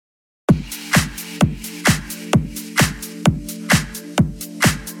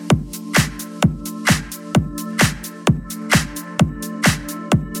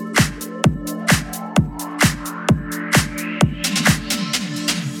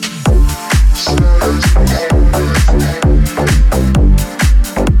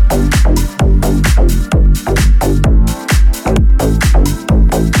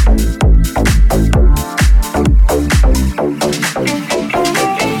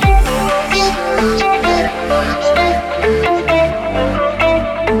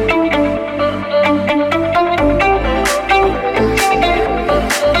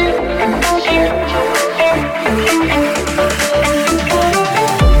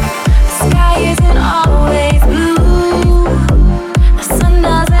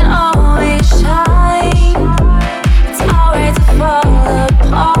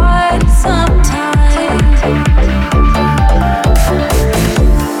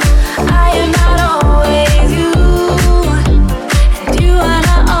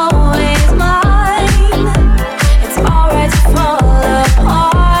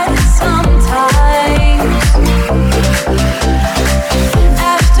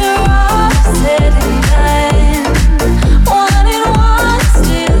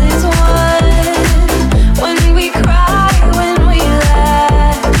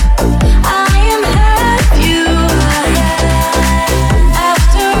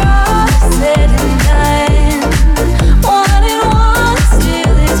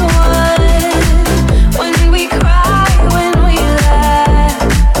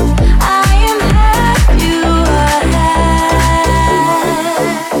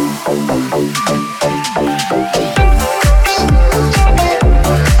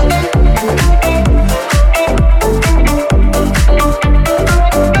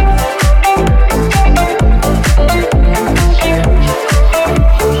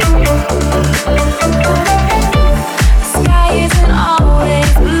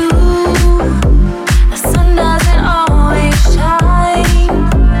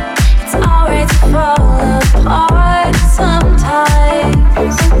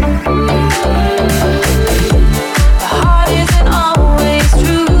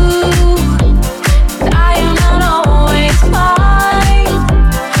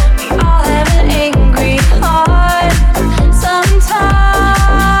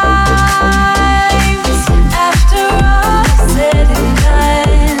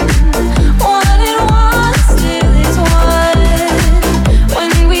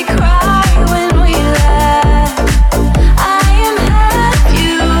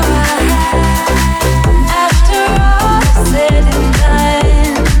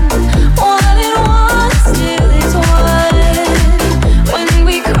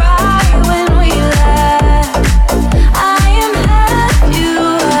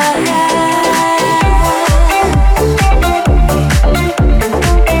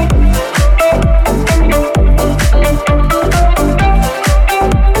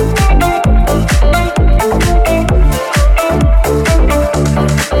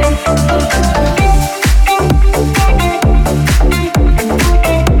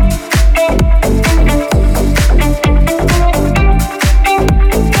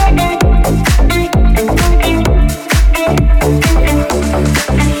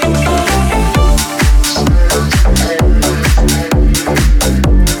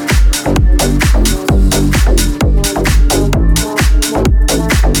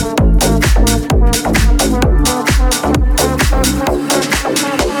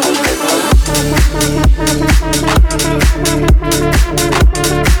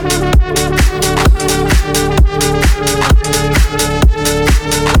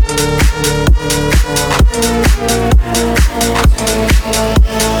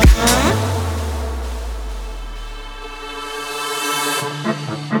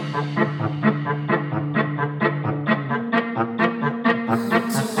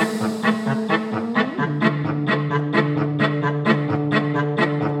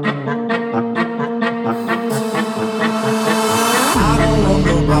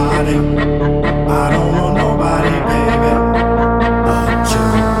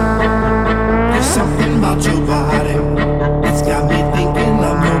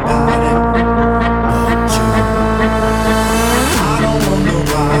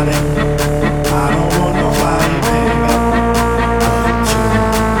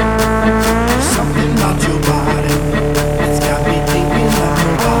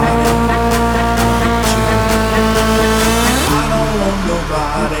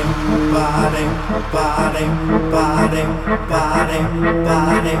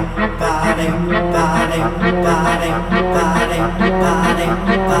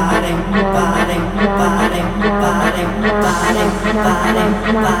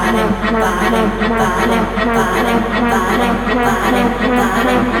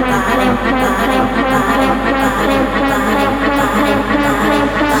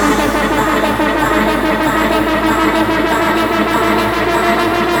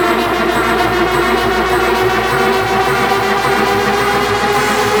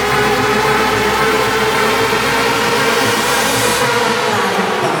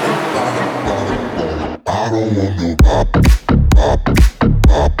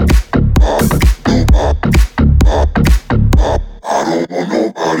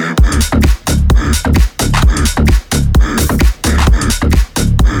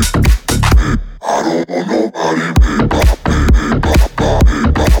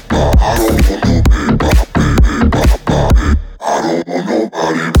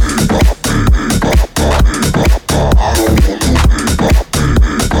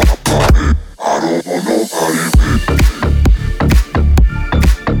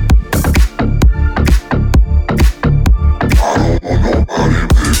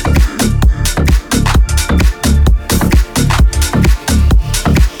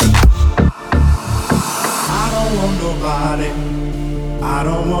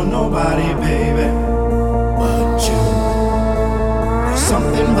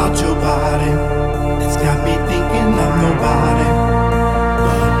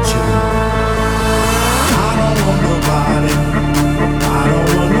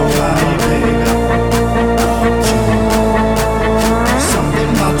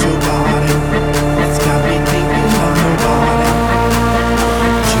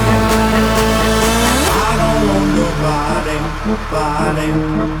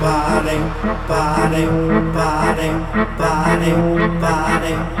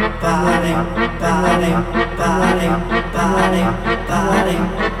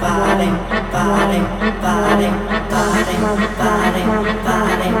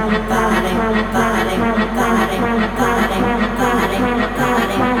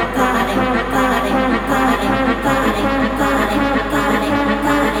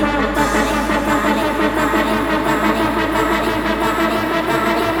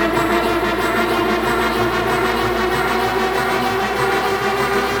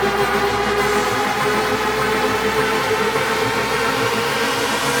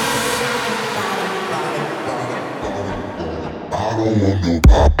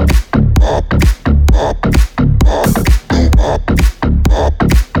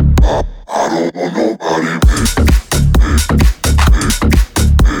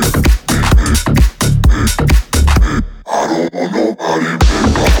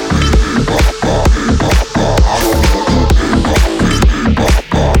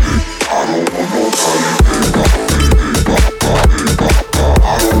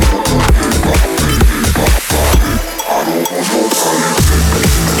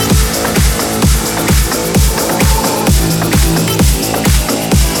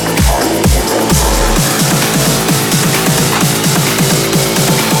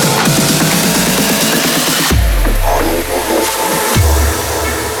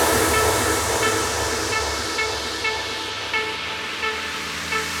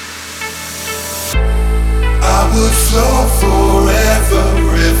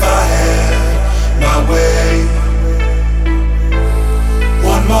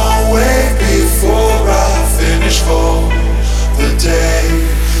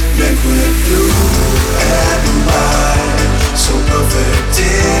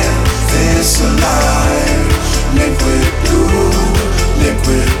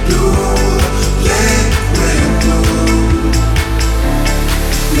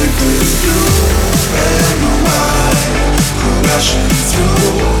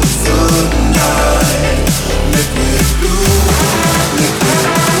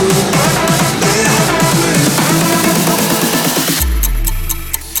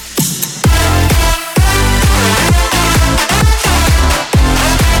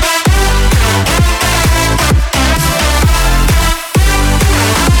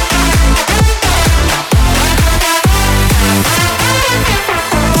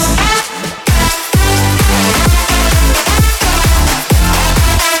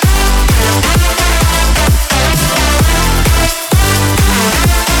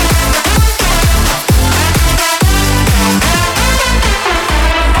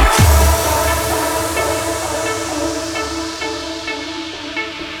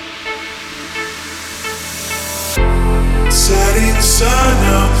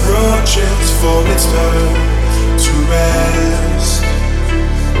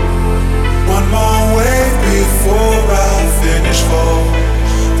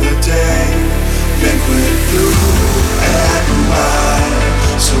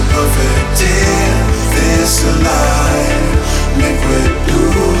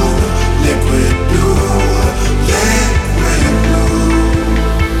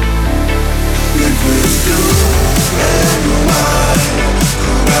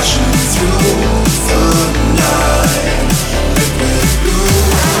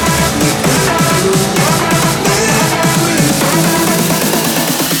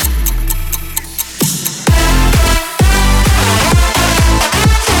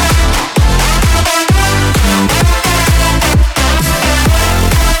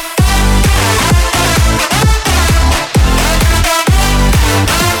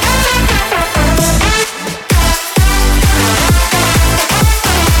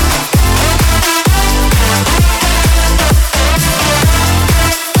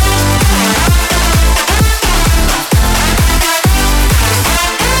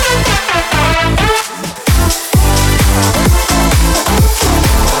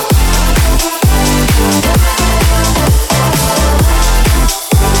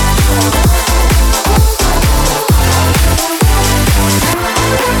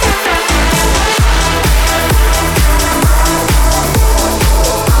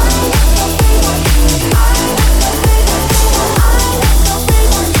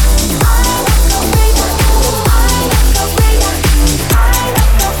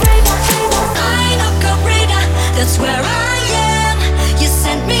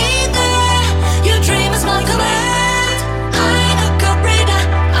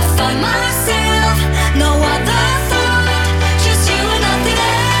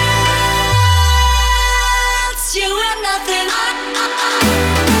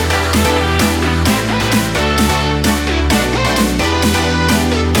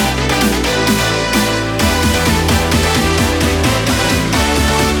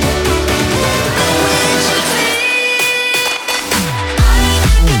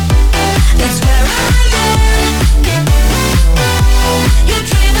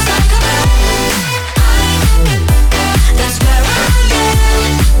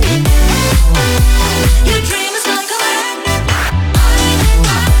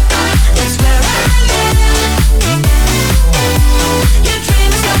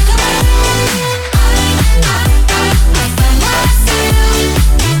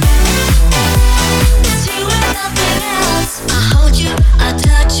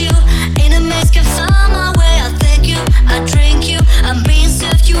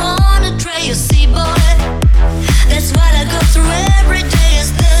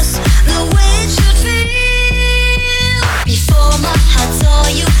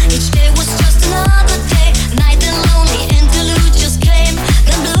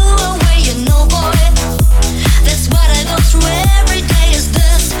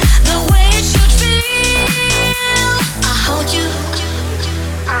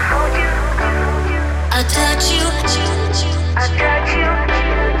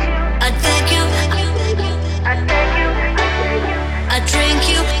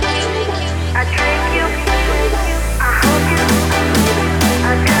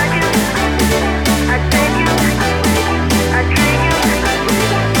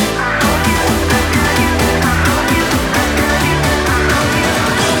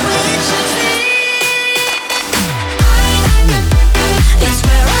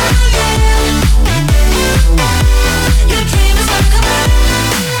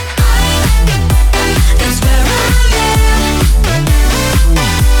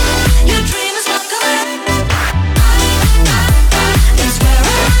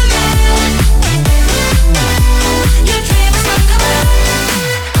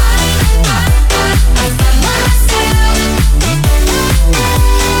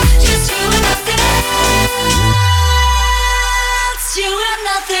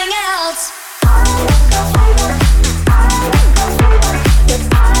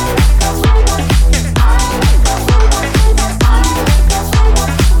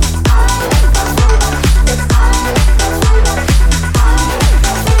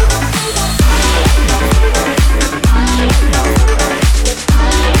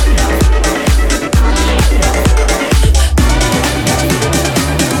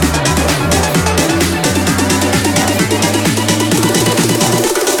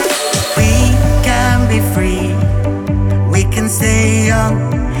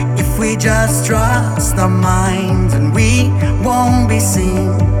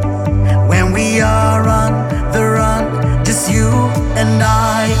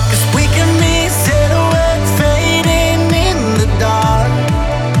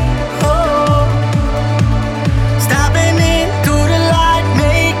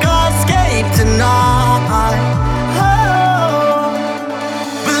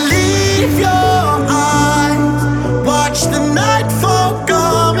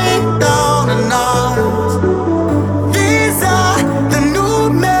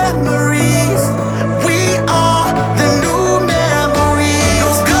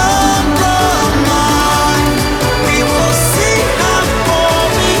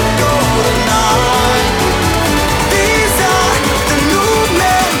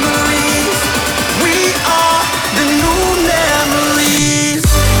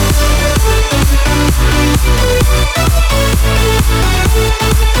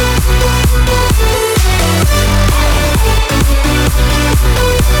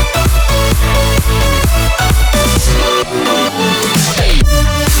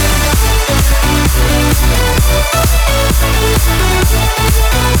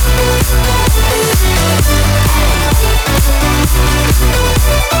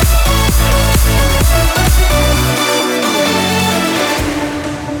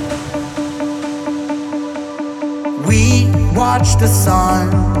the sun.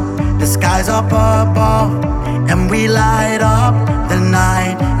 The skies are purple and we light up the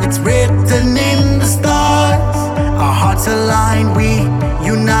night. It's written in the stars. Our hearts align, we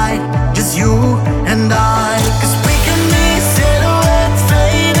unite, just you and I. 'Cause we can be silhouettes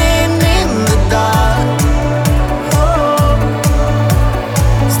fading in the dark. Oh.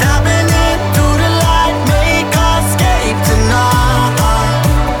 Stepping into the light, make us escape tonight.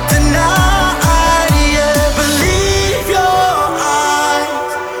 Tonight, yeah. Believe your eyes.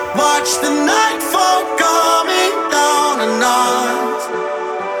 Watch the nightfall coming down on us.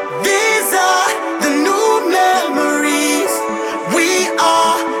 These are the new memories. We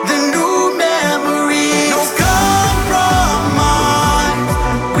are the new memories. No compromise.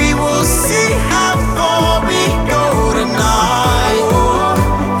 We will see how far we go tonight.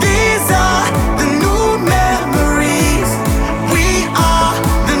 These are the new memories. We are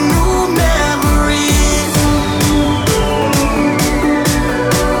the new memories.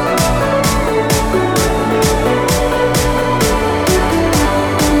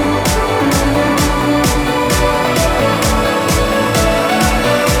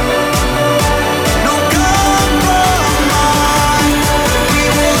 No compromise. We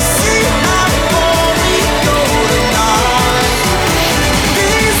will see how far we go tonight.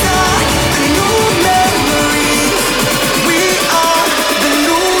 These are the new memories. We are the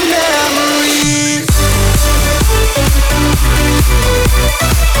new memories.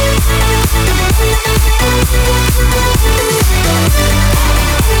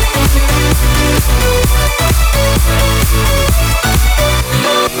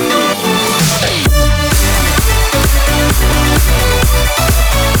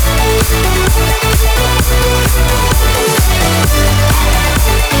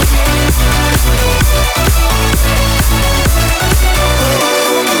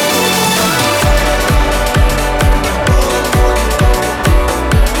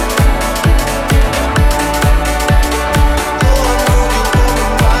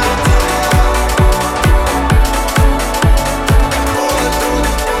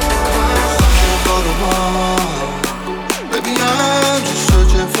 Baby, I'm just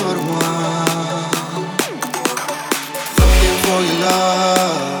searching for the one. Looking for your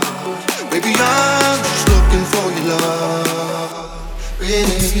love. Baby, I'm just looking for your love.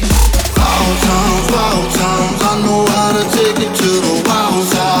 Really. Wild times, I know how to take it to the wild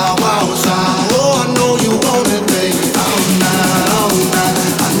side, wild side. Oh, I know you want it, baby. All night, all night.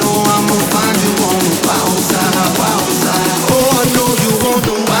 I know I'ma find you on the wild side, wild side. Oh, I know you want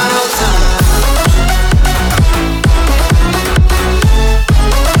the wild side.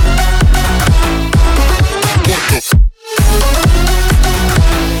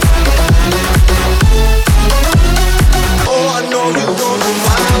 Oh, I know you want the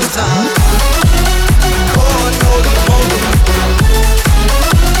wild side. Oh, I know you want the.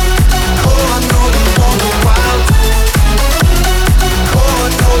 Oh, I know you want the wild. Oh, I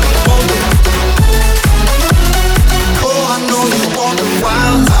know you want the. Oh, I know you want the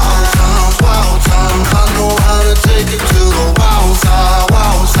wild times, wild times. I know how to take it to the wild side,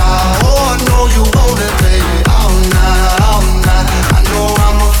 wild side. Oh, I know you want it, baby. All night, all night. I know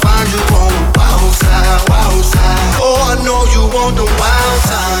I'ma find you on the wild side, wild side. Oh, I know you want the wild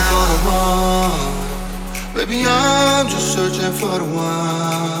side for the one. Baby, I'm just searching for the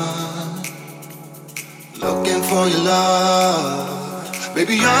one. Looking for your love.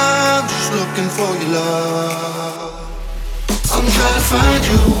 Baby, I'm just looking for your love. I'm trying to find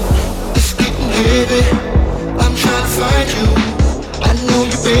you. It's getting heavy. I'm trying to find you. I know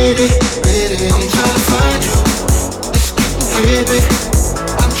you, baby, baby. I'm trying to find you. It's getting heavy.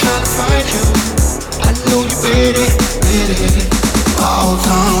 I'm trying to find you. I know you, baby, baby. Wild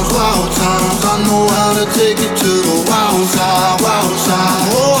times, I know how to take it to the wild side, wild side.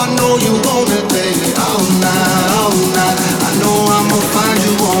 Oh, I know you want it, baby. All night, all night. I know I'ma find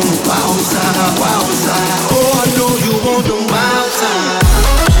you on the wild side, wild side. Oh, I know you want the wild side.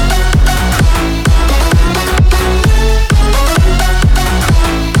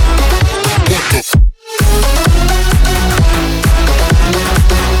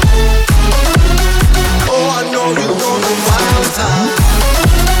 Oh, I know you want the wild side.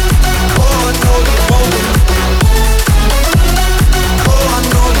 Oh, I know you want it. Oh, I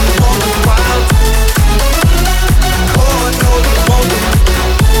know you want the wild. Oh, I know you want it.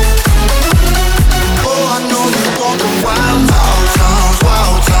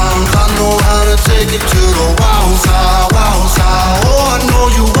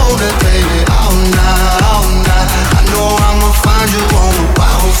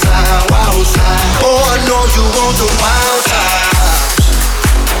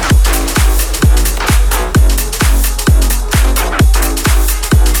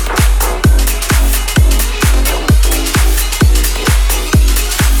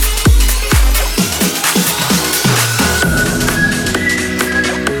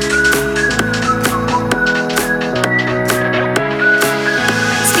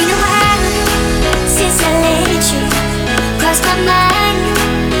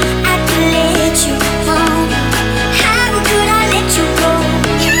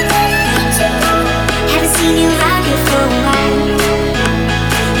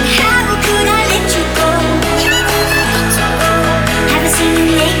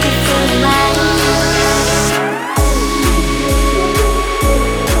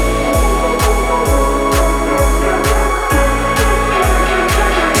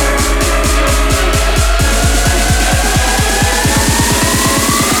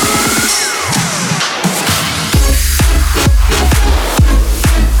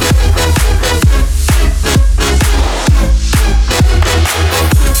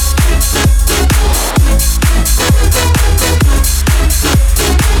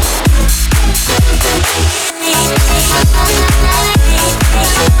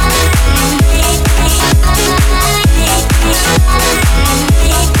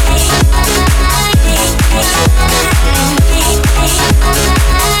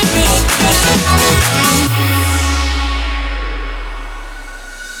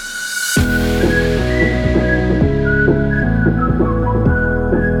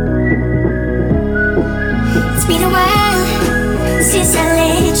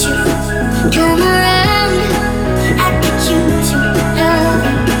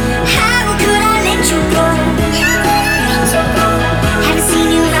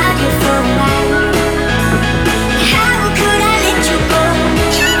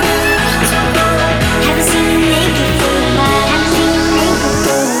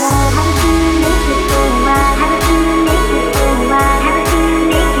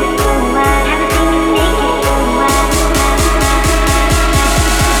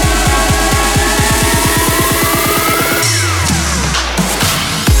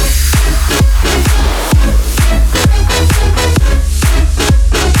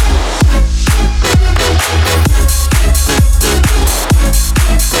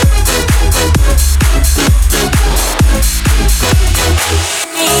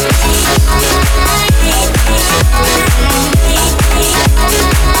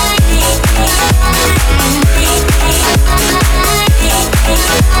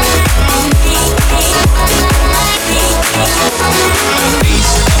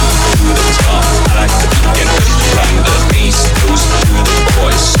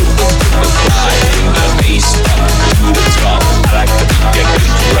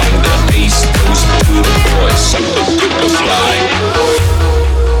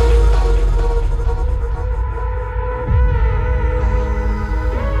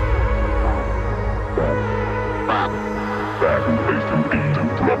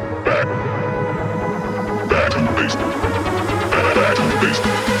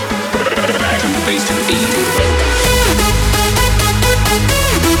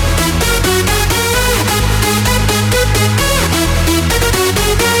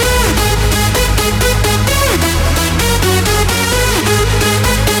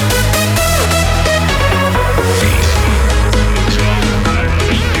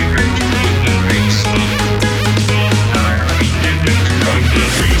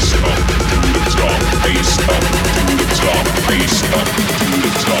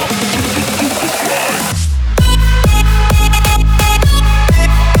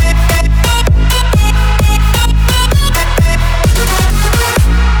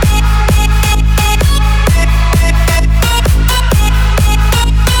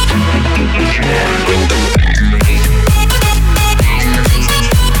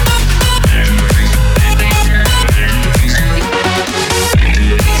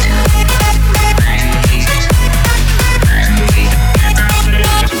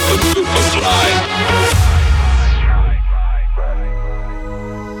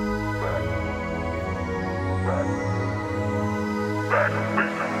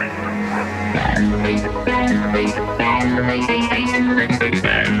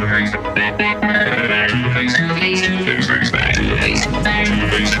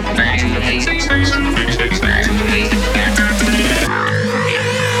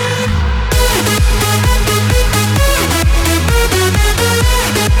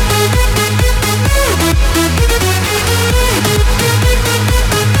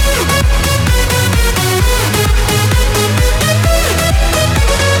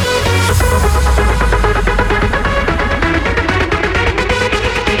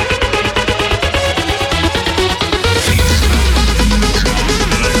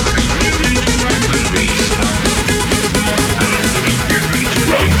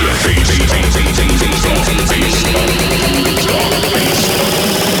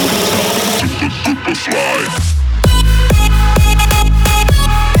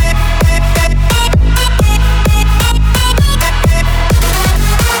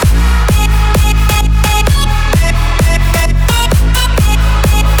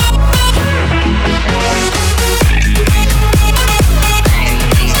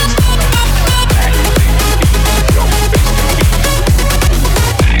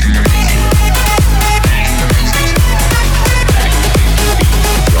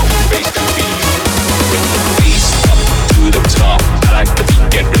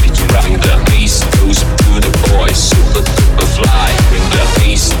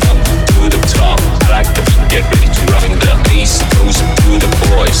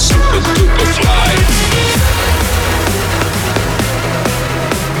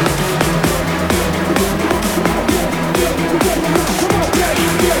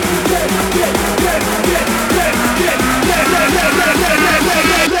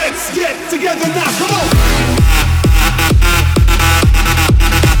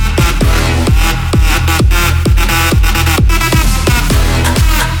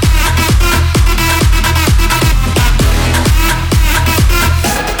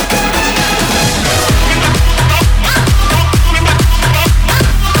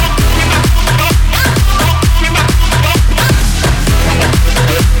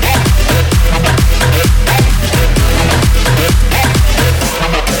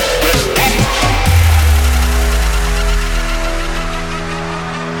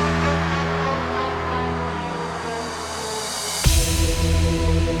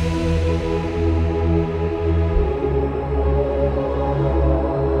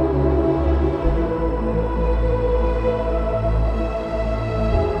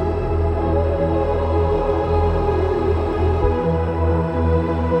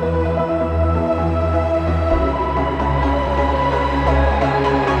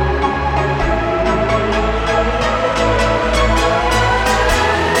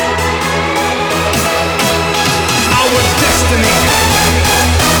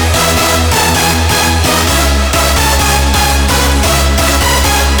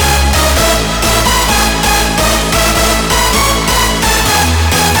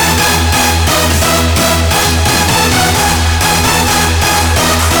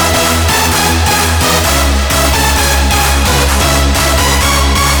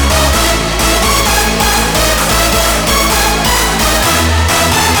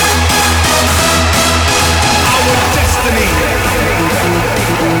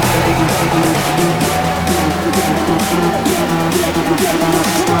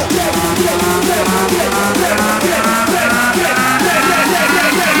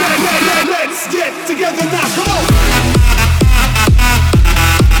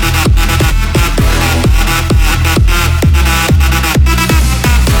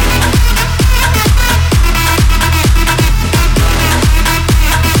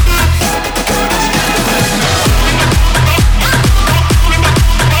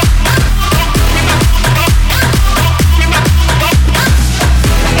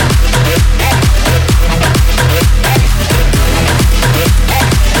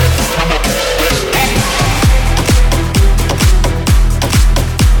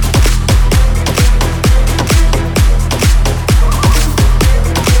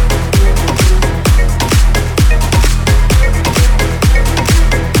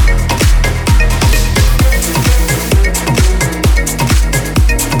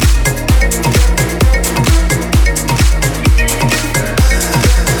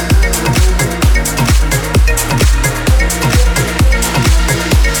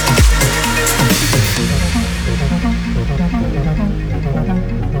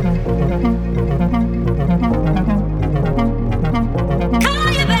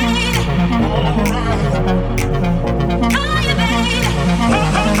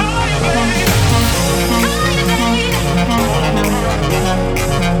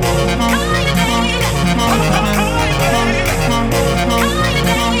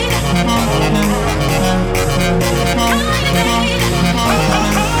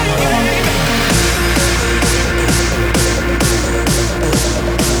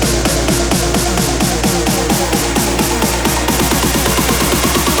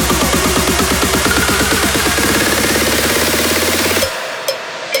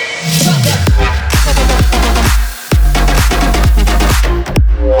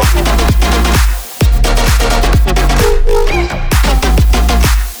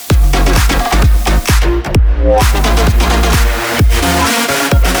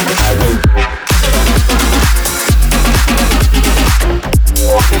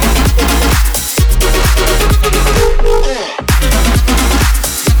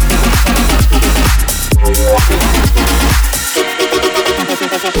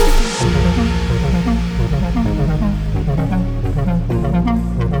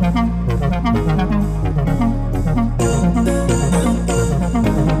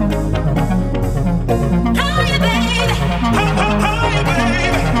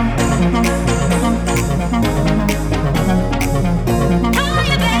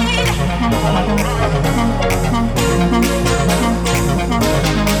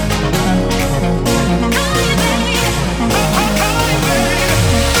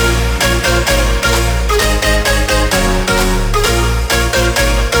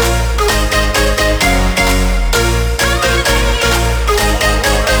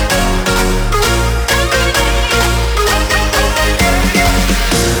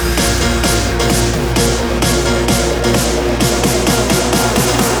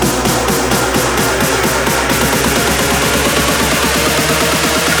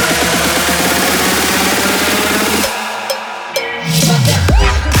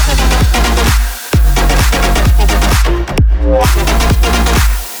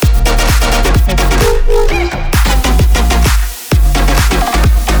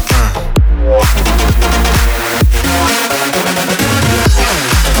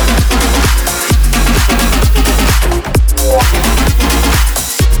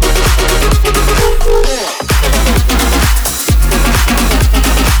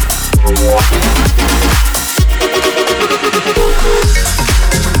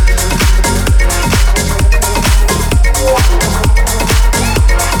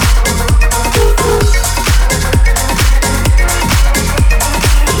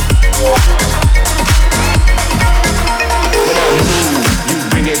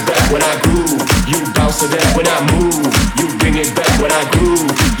 I groove.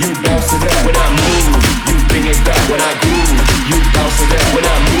 You bounce to that when I move. You bring it back when I groove. You bounce to that when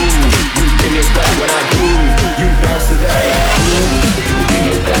I move. You bring it back when I groove. You bounce to that. You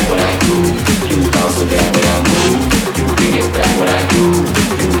bring it back when I groove. You bounce to that when I move. You bring it back when I groove.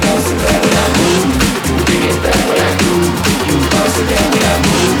 You bounce to that when I move. You bring it back when I groove. You bounce to that when I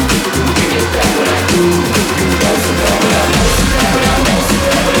move. You bring it back when I groove. You bounce to that when I bounce to that when I bounce to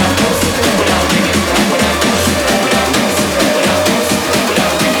that when I bounce to that when I bring it back when I bounce to that when I bounce to that when I bounce to that when I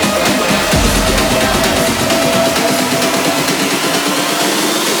bring it back when I bounce to that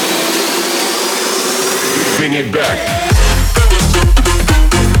when I bounce to that. Bring it back.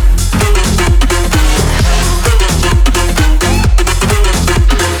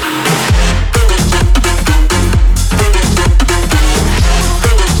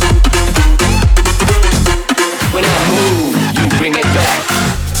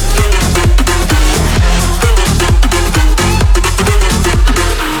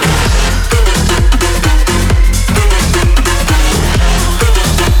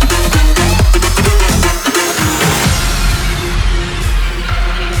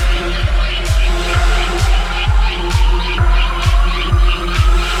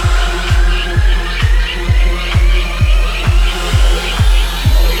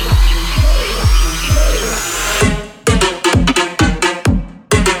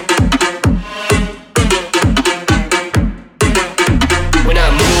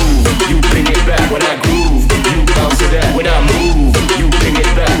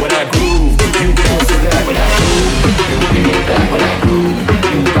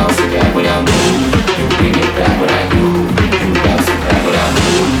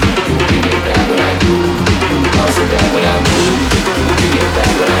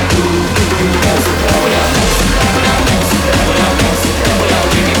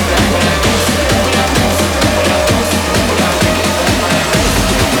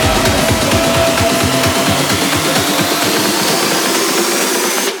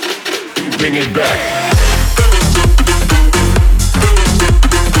 Bring it back.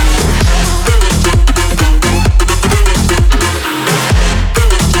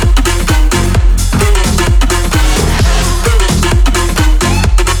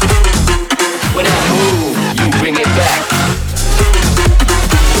 When I move, you bring it back.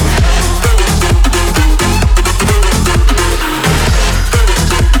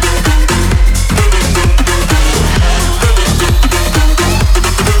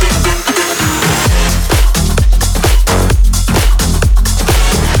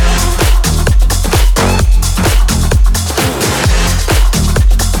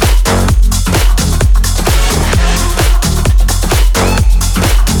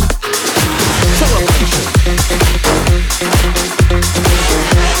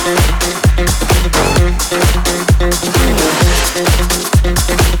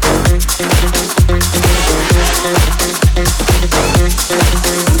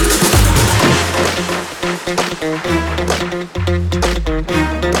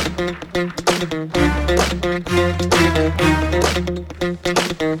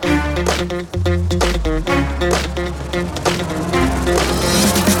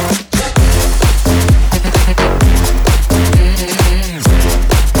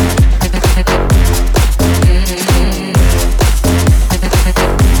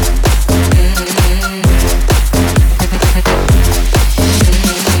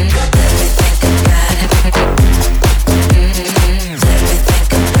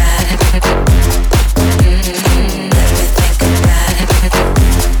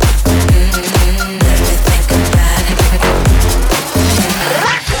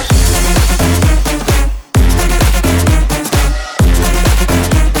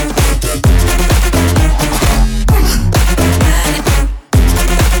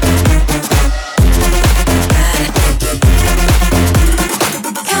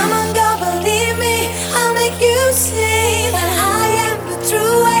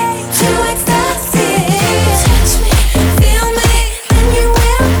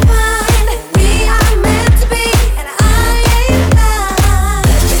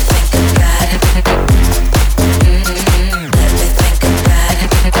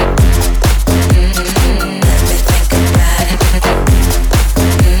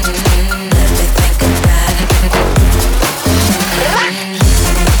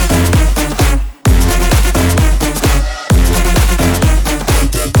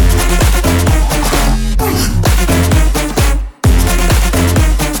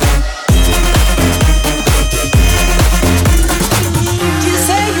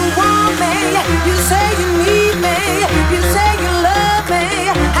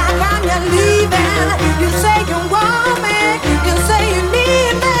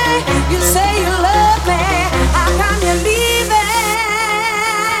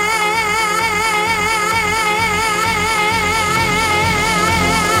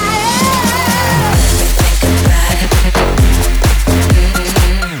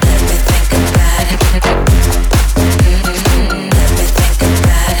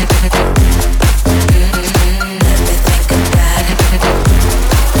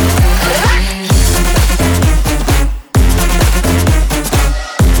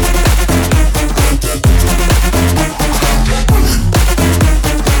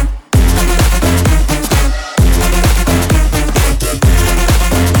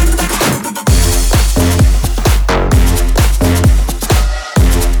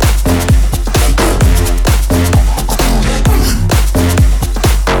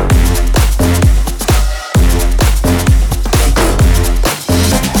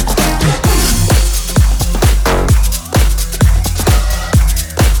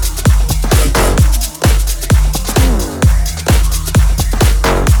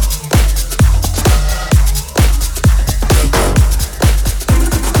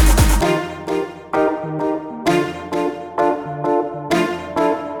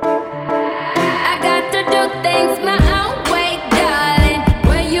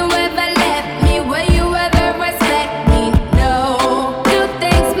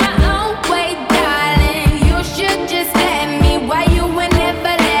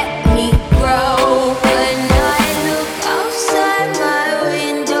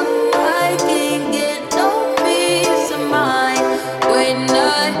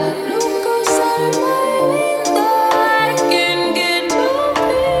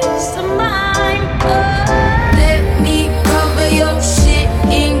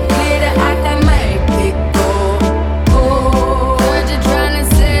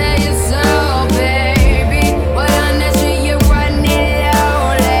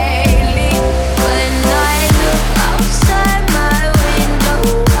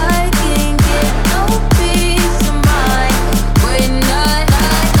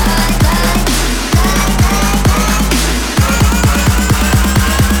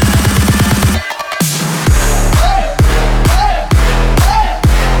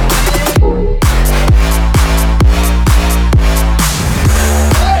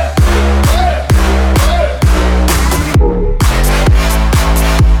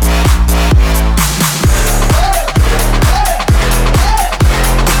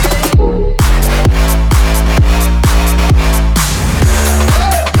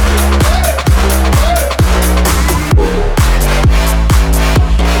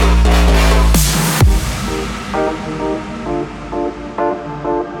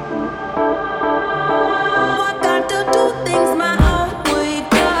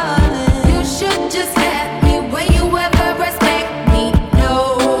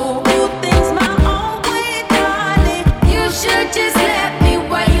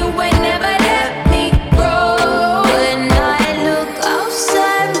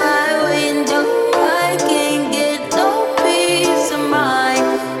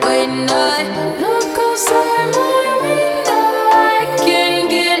 when I look outside my window, I can't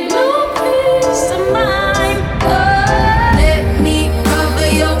get no peace of mind. Oh, let me cover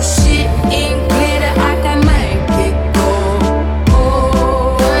your shit in glitter, I can make it go.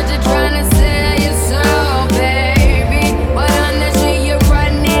 Oh, heard you tryna sell yourself, baby, but on the street you're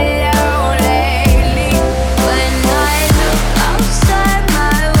running low lately. When I look outside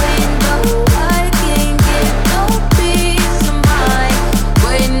my window, I can't get no peace of mind.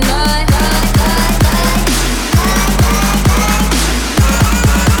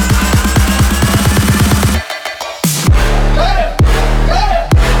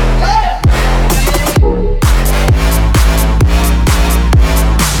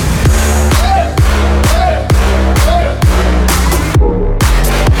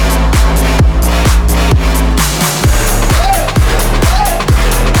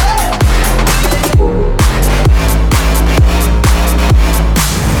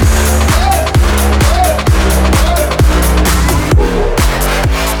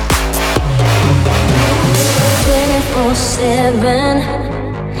 When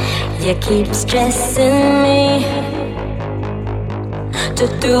you keep stressing me to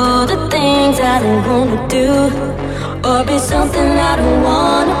do the things I don't wanna do, or be something I don't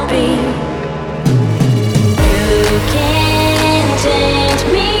wanna be. You can't change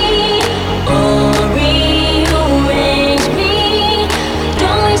me or rearrange me.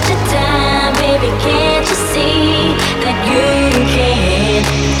 Don't waste your time, baby, can't you see that you can't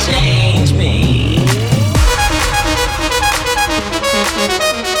change me?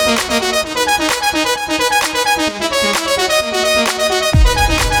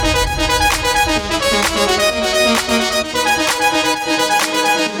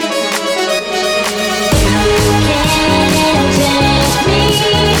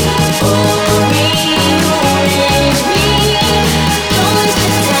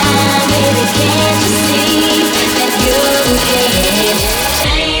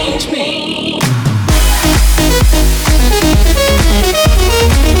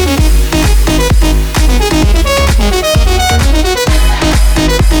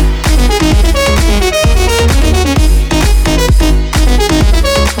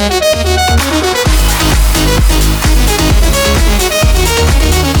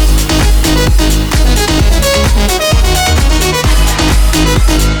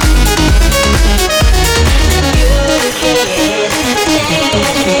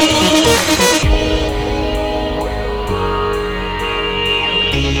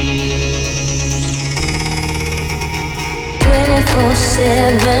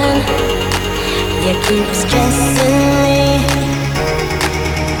 24/7, you keep stressing me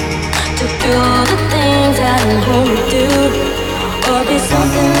to do the things I don't wanna do, or be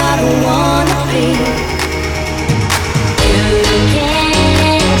something I don't wanna be. You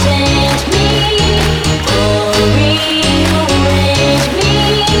can't change me or rearrange me.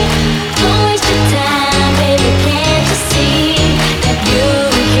 Don't waste your time, baby, can't you see that you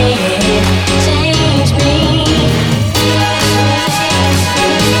can't change me?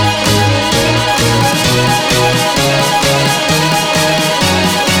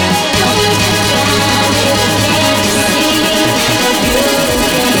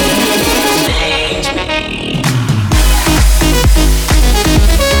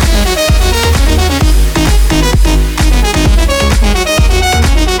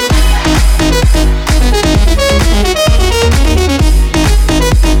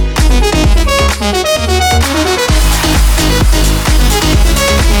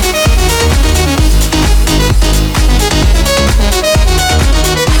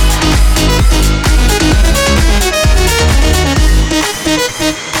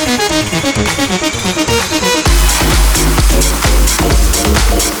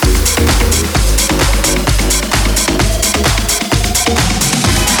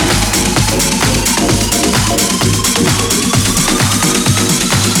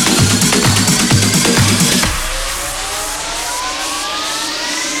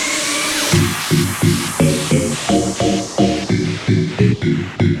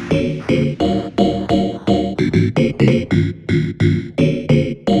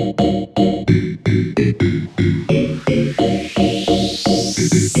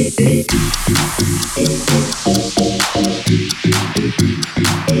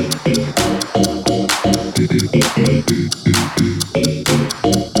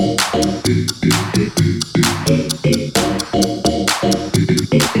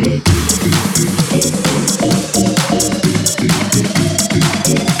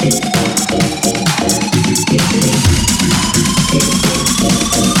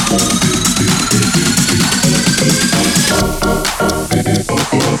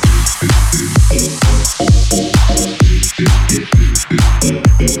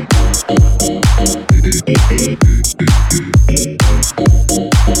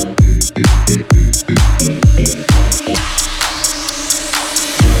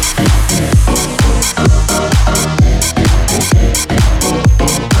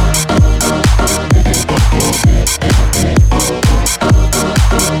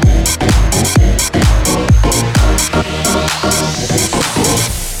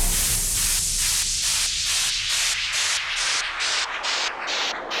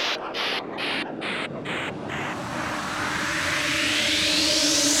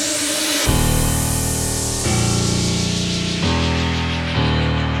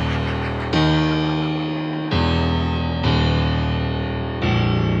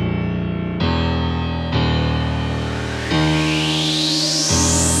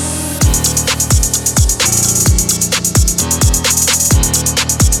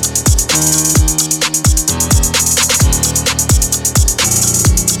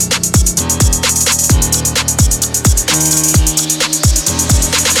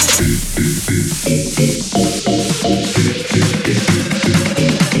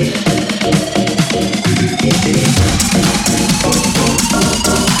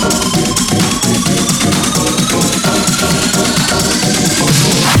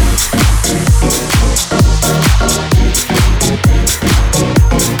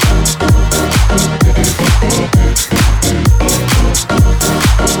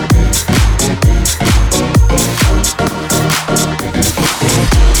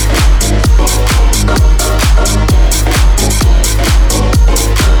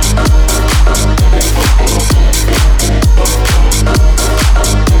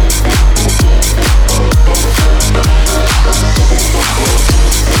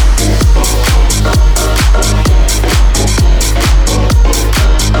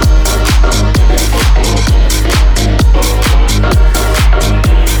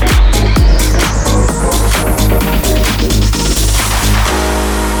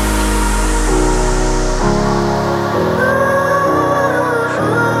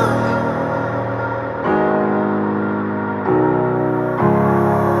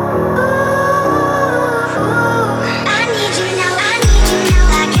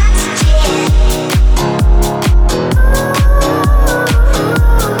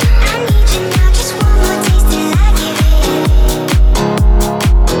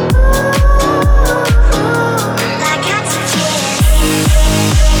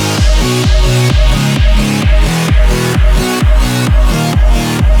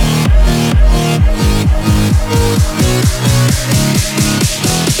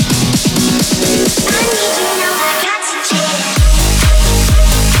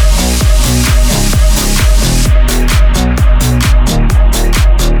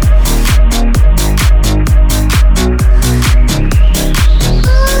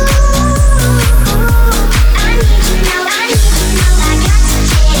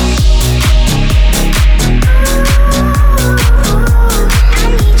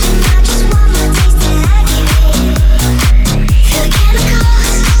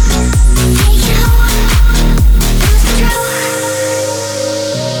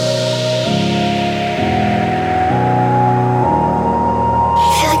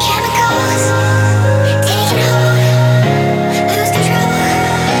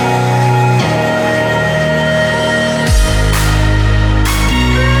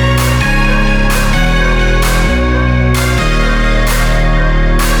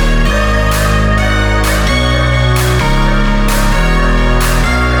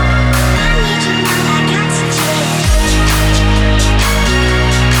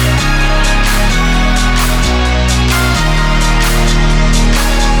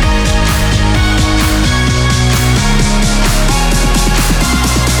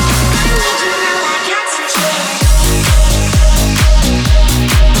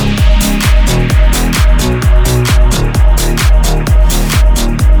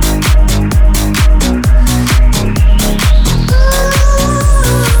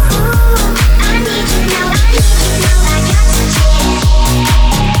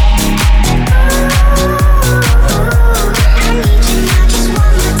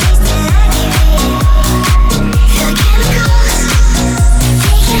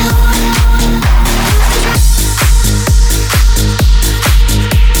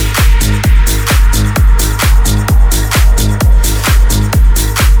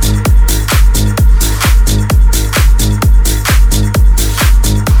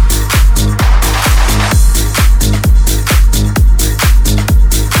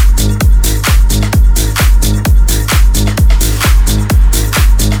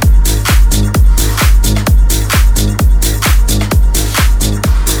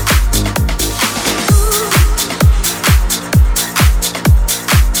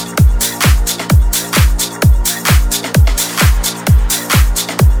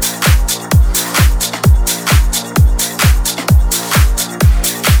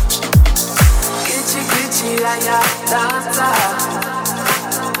 ya ya da da.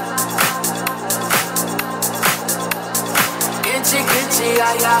 Gitchy ya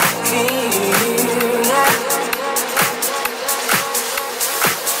ya yeah.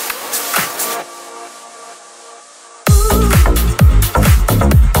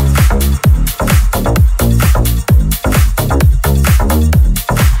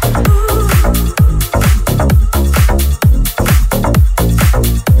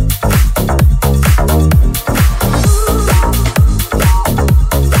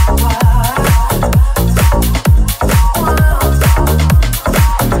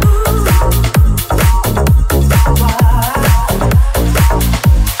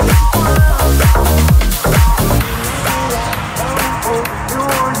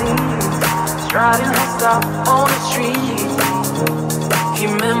 Riding her stuff on the street. He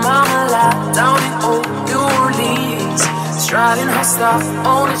met Mama Lot down in Old New Orleans. Striding her stuff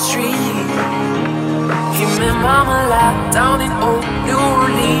on the street. He met Mama Lot down in Old New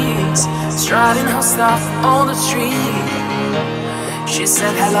Orleans. Striding her stuff on the street. She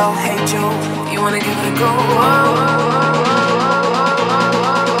said, hello, hey Joe, you wanna give it a go?